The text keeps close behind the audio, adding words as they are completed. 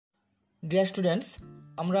Dear students,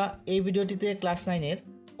 আমরা এই ভিডিওটিতে ক্লাস 9 এর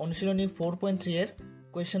অনুশীলনী 4.3 এর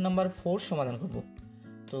কোয়েশ্চেন নাম্বার 4 সমাধান করব।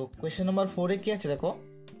 তো কোয়েশ্চেন নাম্বার 4 এ কি আছে দেখো,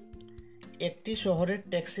 একটি শহরের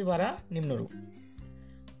ট্যাক্সি ভাড়া নিম্নরূপ।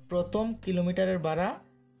 প্রথম কিলোমিটারের ভাড়া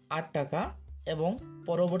 8 টাকা এবং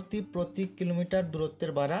পরবর্তী প্রতি কিলোমিটার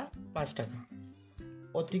দূরত্বের ভাড়া 5 টাকা।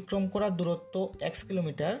 অতিক্রম করা দূরত্ব x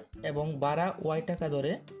কিলোমিটার এবং ভাড়া y টাকা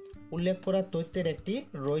ধরে উল্লেখ করা তথ্যের একটি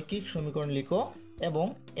রৈখিক সমীকরণ লিখো এবং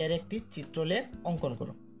এর একটি চিত্রলেখ অঙ্কন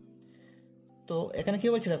করো। তো এখানে কি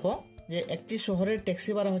বলছে দেখো, যে একটি শহরের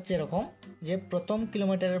ট্যাক্সি ভাড়া হচ্ছে এরকম, যে প্রথম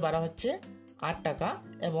কিলোমিটারের ভাড়া হচ্ছে 8 টাকা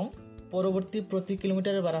এবং পরবর্তী প্রতি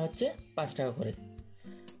কিলোমিটারের ভাড়া হচ্ছে 5 টাকা করে।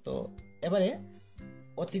 তো এবারে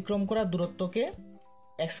অতিক্রম করা দূরত্বকে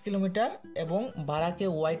x কিলোমিটার এবং ভাড়াকে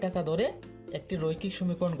y টাকা ধরে একটি রৈখিক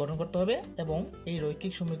সমীকরণ গঠন করতে হবে এবং এই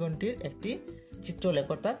রৈখিক সমীকরণটির একটি চিত্রলেখ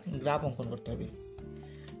অর্থাৎ গ্রাফ অঙ্কন করতে হবে।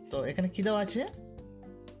 তো এখানে কি দেওয়া আছে,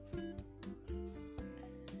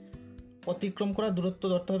 অতিক্রম করা দূরত্ব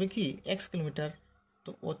ধরতে হবে কি x কিলোমিটার। তো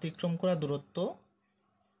অতিক্রম করা দূরত্ব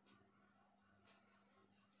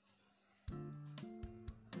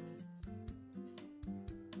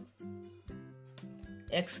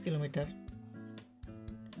x কিলোমিটার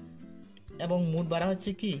এবং মোট ভাড়া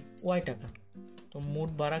হচ্ছে কি y টাকা। তো মোট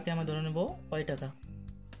ভাড়াকে আমরা ধরে নেব y টাকা,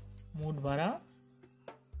 মোট ভাড়া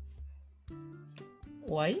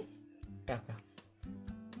y টাকা।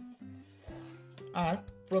 আর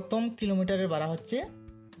প্রথম কিলোমিটারের ভাড়া হচ্ছে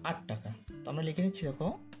 8 টাকা। তো আমরা লিখে নিচ্ছি দেখো,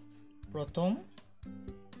 প্রথম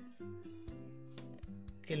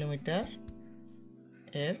কিলোমিটার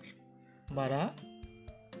এর ভাড়া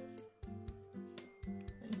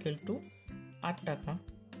ইকুয়াল টু 8 টাকা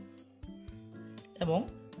এবং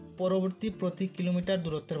পরবর্তী প্রতি কিলোমিটার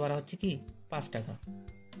দূরত্বের ভাড়া হচ্ছে কি 5 টাকা।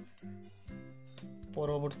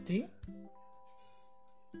 পরবর্তী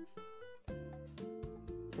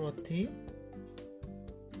প্রতি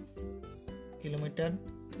কিলোমিটার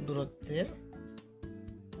দূরত্বের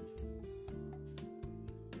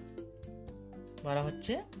ভাড়া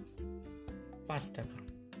হচ্ছে 5 টাকা।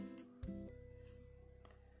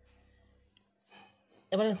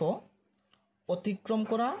 এবার দেখো, অতিক্রম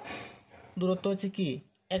করা দূরত্ব হচ্ছে কি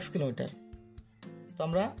x কিলোমিটার। তো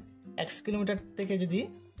আমরা x কিলোমিটার থেকে যদি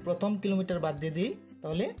প্রথম কিলোমিটার বাদ দিয়ে দিই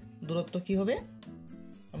তাহলে দূরত্ব কি হবে,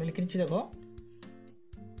 আমি লিখে নিচ্ছি দেখো,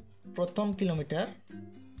 প্রথম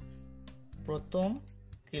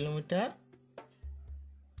কিলোমিটার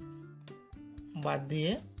বাদ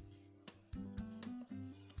দিয়ে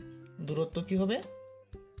দূরত্ব কি হবে,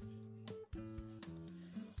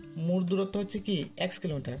 মোট দূরত্ব হচ্ছে কি x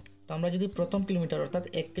কিলোমিটার। তো আমরা যদি প্রথম কিলোমিটার অর্থাৎ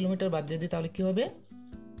 1 কিলোমিটার বাদ দিয়ে দিই তাহলে কি হবে,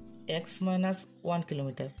 x মাইনাস 1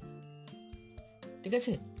 কিলোমিটার। ঠিক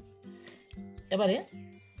আছে, এবারে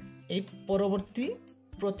এই পরবর্তী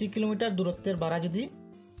প্রতি কিলোমিটার দূরত্বের ভাড়া যদি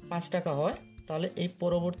 5 টাকা হয় তাহলে এই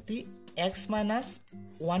পরবর্তী x মাইনাস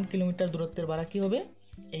 1 কিলোমিটার দূরত্বের ভাড়া কি হবে,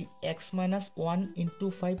 এই x মাইনাস 1 ইন্টু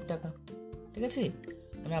 5 টাকা। ঠিক আছে,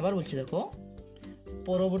 আমি আবার বলছি দেখো,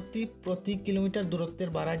 পরবর্তী প্রতি কিলোমিটার দূরত্বের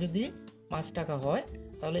ভাড়া যদি 5 টাকা হয়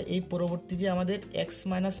তাহলে এই পরবর্তী যে আমাদের x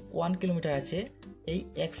মাইনাস 1 কিলোমিটার আছে, এই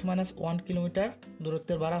x মাইনাস 1 কিলোমিটার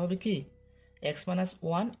দূরত্বের ভাড়া হবে কি x মাইনাস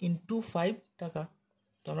 1 ইন্টু 5 টাকা।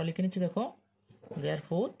 তো আমরা লিখে নিচ্ছি দেখো,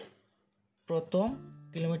 দেয়ারফর প্রথম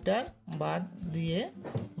কিলোমিটার বাদ দিয়ে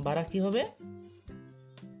ভাড়া কি হবে,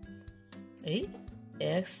 এই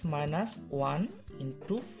x মাইনাস 1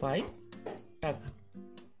 ইন্টু 5 টাকা।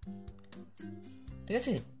 ঠিক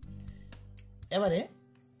আছে, এবারে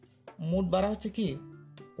মোট ভাড়া হচ্ছে কি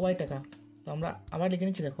y টাকা। তো আমরা আবার লিখে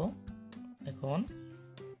নিচ্ছি দেখো, এখন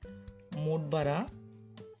মোট ভাড়া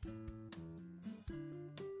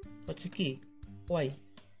হচ্ছে কি y।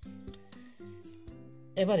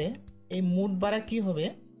 এবারে এই মোট ভাড়া কি হবে,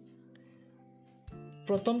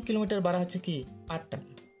 প্রথম কিলোমিটার ভাড়া হচ্ছে কি 8 টাকা।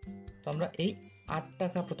 তো আমরা এই 8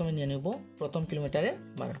 টাকা প্রথমে নিয়ে নেব প্রথম কিলোমিটারের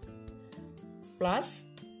ভাড়া, প্লাস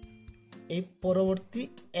এই পরবর্তী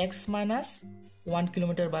x মাইনাস 1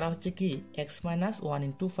 কিলোমিটার ভাড়া হচ্ছে কি x মাইনাস 1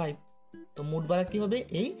 ইন্টু 5। তো মোট ভাড়া কি হবে,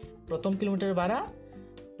 এই প্রথম কিলোমিটারের ভাড়া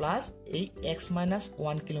প্লাস এই x মাইনাস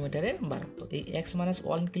 1 কিলোমিটারের ভাড়া। তো এই x মাইনাস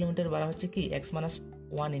 1 কিলোমিটার ভাড়া হচ্ছে কি x মাইনাস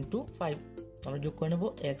 1 ইন্টু 5। আমরা যোগ করে নেব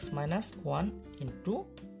x minus 1 into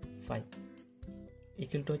 5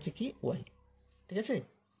 equal to হচ্ছে কি y। ঠিক আছে,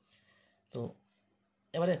 তো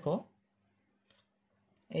এবার দেখো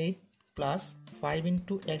 8 প্লাস 5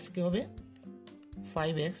 ইন্টু x কি হবে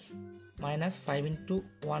 5x মাইনাস 5 ইন্টু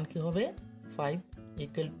 1 কি হবে 5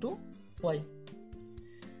 ইকুয়াল টু y।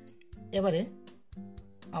 এবারে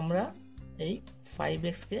আমরা এই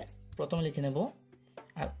 5x কে প্রথমে লিখে নেব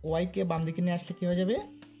আর y কে বাম দিকে নিয়ে আসলে কি হয়ে যাবে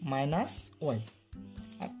মাইনাস y।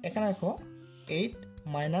 আর এখানে দেখো 8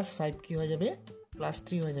 -5 কি হয়ে যাবে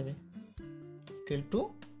 +3 হয়ে যাবে ইকুয়াল টু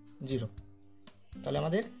 0। তাহলে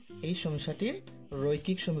আমাদের এই সমস্যাটির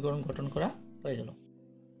রৈখিক সমীকরণ গঠন করা হয়ে গেল।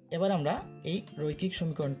 এবার আমরা এই রৈখিক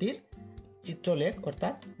সমীকরণটির চিত্রলেখ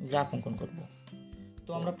অর্থাৎ গ্রাফ অঙ্কন করব। তো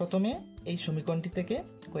আমরা প্রথমে এই সমীকরণটি থেকে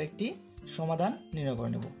কয়েকটি সমাধান নির্ণয় করে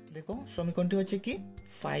নেব। দেখো সমীকরণটি হচ্ছে কি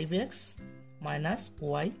 5x -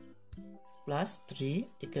 y + 3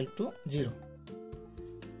 = 0।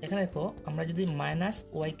 এখানে দেখো আমরা যদি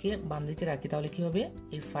 -y কে বাম দিকে রাখি তাহলে কি হবে,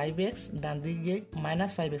 এই 5x ডান দিকে গিয়ে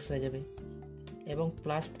 -5x হয়ে যাবে এবং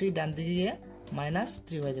 +3 ডান দিকে গিয়ে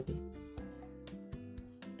 -3 হয়ে যাবে।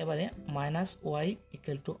 এবারে -y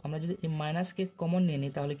 = আমরা যদি এই মাইনাসকে কমন নিয়ে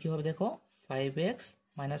নিই তাহলে কি হবে, দেখো 5x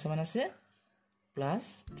মাইনাসে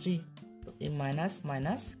 +3, তো এই মাইনাস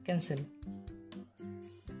মাইনাস ক্যান্সেল,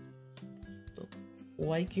 তো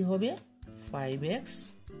y কি হবে 5x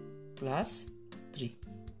 + 3।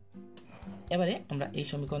 এবারে আমরা এই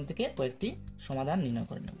সমীকরণ থেকে কয়েকটি সমাধান নির্ণয়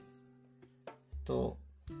করে নেব। তো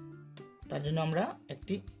তার জন্য আমরা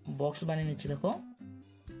একটি বক্স বানিয়ে নিচ্ছি। দেখো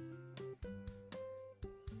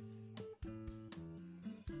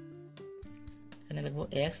এখানে লিখবো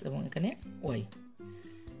x এবং এখানে y।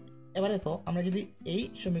 এবার দেখো আমরা যদি এই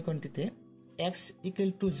সমীকরণটিতে x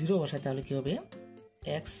 = 0 বসাই তাহলে কি হবে,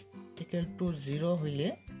 x = 0 হইলে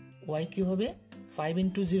y কি হবে 5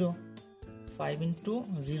 × 0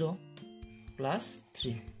 +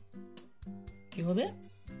 3 কি হবে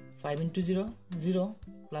 5 × 0 0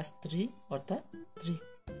 + 3 অর্থাৎ 3।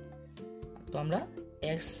 তো আমরা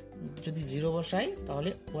x যদি 0 বসাই তাহলে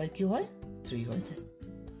y কি হয় 3 হয়ে যায়।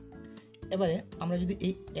 এবারে আমরা যদি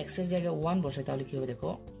এই x এর জায়গায় 1 বসাই তাহলে কি হবে,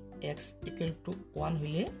 দেখো x = 1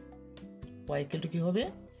 হইলে y কি হবে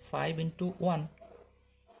 5 × 1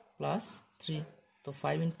 + 3, তো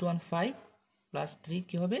 5 × 1 5 + 3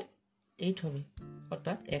 কি হবে 8 হবে,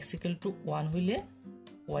 অর্থাৎ x = 1 হইলে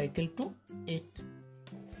y = 8।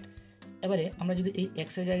 এবারে আমরা যদি এই x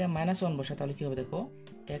এর জায়গায় -1 বসাই তাহলে কি হবে, দেখো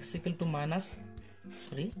x =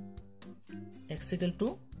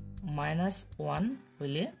 -1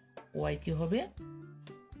 হইলে y কি হবে,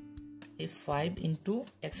 এই 5 ×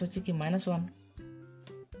 x হচ্ছে কি -1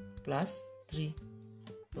 + 3,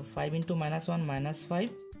 তো 5 × -1 -5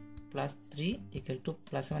 + 3 =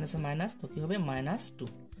 +- তো কি হবে -2।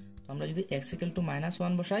 তো আমরা যদি x =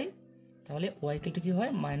 -1 বসাই তাহলে y কি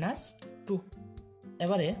হয় -2।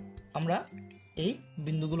 এবারে আমরা এই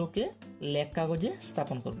বিন্দুগুলোকে লেখ কাগজে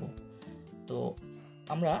স্থাপন করব। তো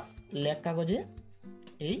আমরা লেখ কাগজে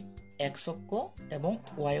এই x অক্ষ এবং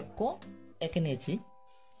y অক্ষ এঁকে নিয়েছি।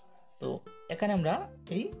 তো এখানে আমরা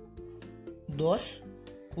এই 10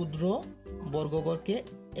 ক্ষুদ্র বর্গগড়কে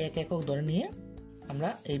 1 একক ধরে নিয়ে আমরা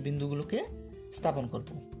এই বিন্দুগুলোকে স্থাপন করব।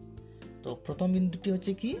 তো প্রথম বিন্দুটি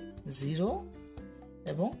হচ্ছে কি 0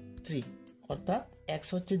 এবং 3, অর্থাৎ x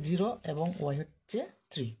হচ্ছে 0 এবং y হচ্ছে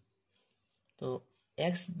 3। তো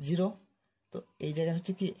x 0, তো এই জায়গায়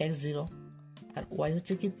হচ্ছে কি x 0 আর y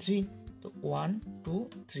হচ্ছে কি 3, তো 1 2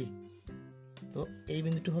 3, তো এই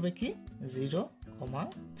বিন্দুটি হবে কি 0,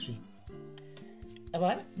 3।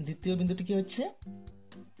 এবার দ্বিতীয় বিন্দুটি কি হচ্ছে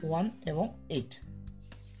 1 এবং 8,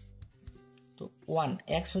 তো 1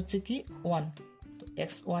 x হচ্ছে কি 1, তো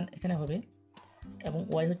x1 এখানে হবে এবং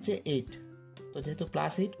y হচ্ছে 8, তো যেহেতু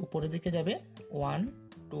 +8 উপরের দিকে যাবে 1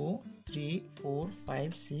 2 3 4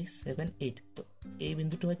 5 6 7 8, তো এই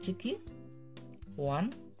বিন্দুটি হচ্ছে কি 1,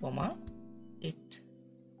 8,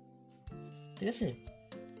 ঠিক আছে।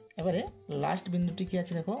 এবারে লাস্ট বিন্দুটি কি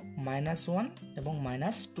আছে দেখো -1 এবং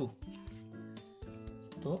 -2,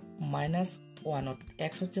 তো -1 অর্থাৎ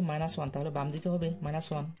x হচ্ছে -1 তাহলে বাম দিকে হবে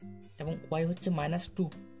 -1 এবং y হচ্ছে -2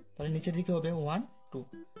 তাহলে নিচের দিকে হবে 1 2,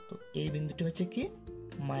 তো এই বিন্দুটি হচ্ছে কি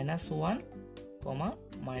 -1,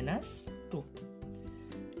 -2।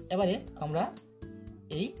 এবারে আমরা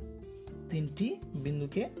এই তিনটি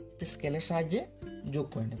বিন্দুকে একটি স্কেলের সাহায্যে যোগ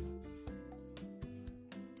করে নেব।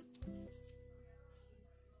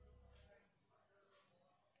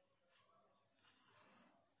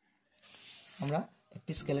 আমরা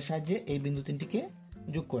একটি স্কেলের সাহায্যে এই বিন্দু তিনটিকে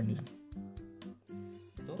যোগ করে নিলাম।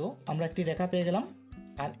 তো আমরা একটি রেখা পেয়ে গেলাম,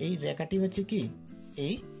 আর এই রেখাটি হচ্ছে কি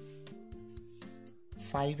এই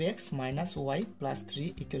 5x - y + 3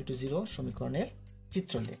 = 0 সমীকরণের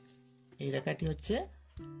চিত্রলেখ। এই রেখাটি হচ্ছে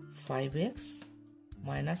 5x -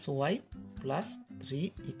 y + 3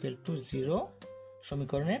 = 0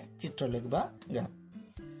 সমীকরণের চিত্রলেখ বা গ্রাফ।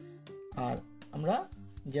 আর আমরা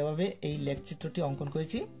যেভাবে এই লেখ চিত্রটি অঙ্কন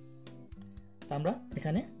করেছি তা আমরা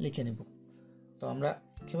এখানে লিখে নেব। তো আমরা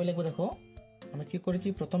কিভাবে লিখবো, দেখো আমরা কি করেছি,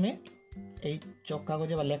 প্রথমে এই চক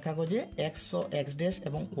কাগজে বা লেখ কাগজে x ও x'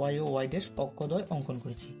 এবং y ও y' অক্ষদ্বয় অঙ্কন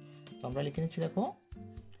করেছি। তো আমরা লিখে নিচ্ছি, দেখো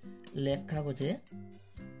লেখ কাগজে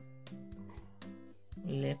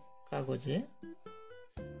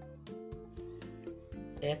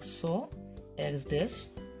 100 x ড্যাশ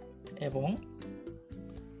এবং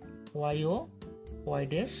y ও y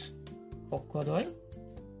ড্যাশ অক্ষদ্বয়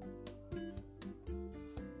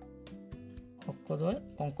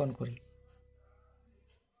অঙ্কন করি।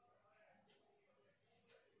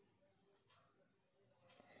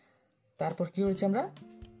 তারপর কি হয়েছে, আমরা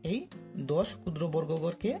এই 10 ক্ষুদ্র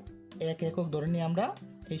বর্গগড়কে এক একক ধরে নিয়ে আমরা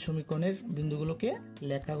এই সমীকরণের বিন্দুগুলোকে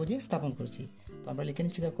লেখ কাগজে স্থাপন করেছি। তো আমরা লিখে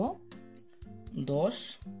নিচ্ছি, দেখো 10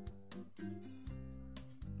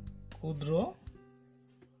 ক্ষুদ্র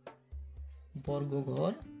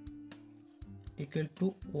বর্গঘর ইকুয়াল টু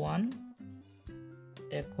 1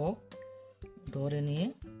 একক ধরে নিয়ে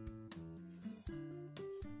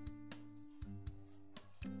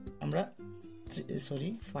আমরা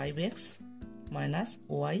 5x minus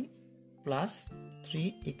y plus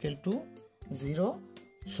 3 equal to 0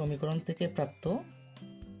 সমীকরণ থেকে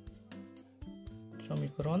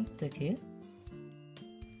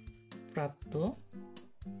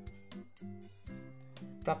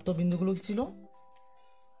প্রাপ্ত বিন্দুগুলো কি ছিল?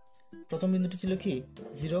 প্রথম বিন্দুটি ছিল কি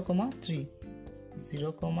 0,3,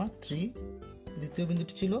 দ্বিতীয়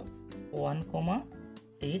বিন্দুটি ছিল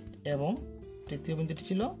 1,8 এবং তৃতীয় বিন্দুটি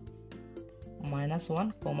ছিল -1,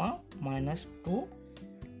 -2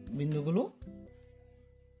 বিন্দুগুলো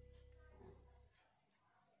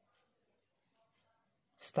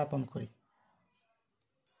স্থাপন করি।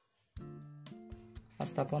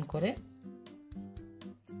 স্থাপন করে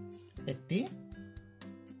একটি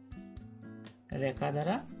রেখা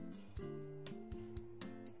দ্বারা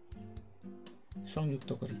সংযুক্ত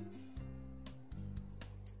করি।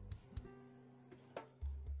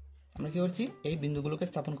 আমরা কি করছি, এই বিন্দুগুলোকে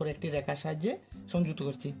স্থাপন করে একটি রেখার সাহায্যে সংযুক্ত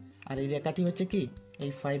করছি। আর এই রেখাটি হচ্ছে কি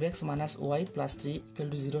এই 5x minus y plus 3 equal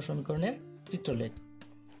to 0 সমীকরণের চিত্রলেখ।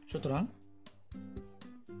 সুতরাং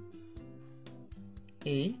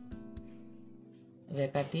এই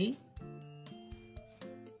রেখাটি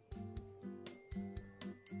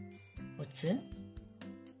হচ্ছে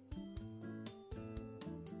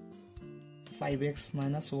 5x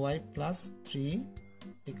minus y plus 3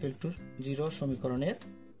 equal to 0 সমীকরণের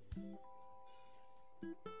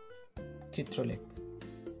চিত্রলেখ।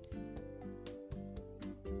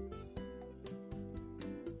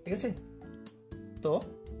 ঠিক আছে, তো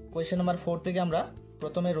কোয়েশ্চেন নাম্বার 4 থেকে আমরা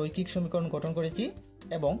প্রথমে রৈখিক সমীকরণ গঠন করেছি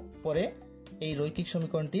এবং পরে এই রৈখিক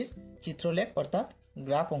সমীকরণটির চিত্রলেখ অর্থাৎ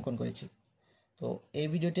গ্রাফ অঙ্কন করেছি। তো এই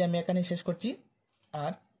ভিডিওটি আমি এখানে শেষ করছি,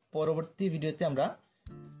 আর পরবর্তী ভিডিওতে আমরা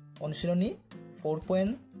অনুশীলনী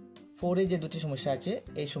 4.4 এ যে দুটি সমস্যা আছে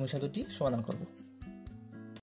এই সমস্যা দুটি সমাধান করব।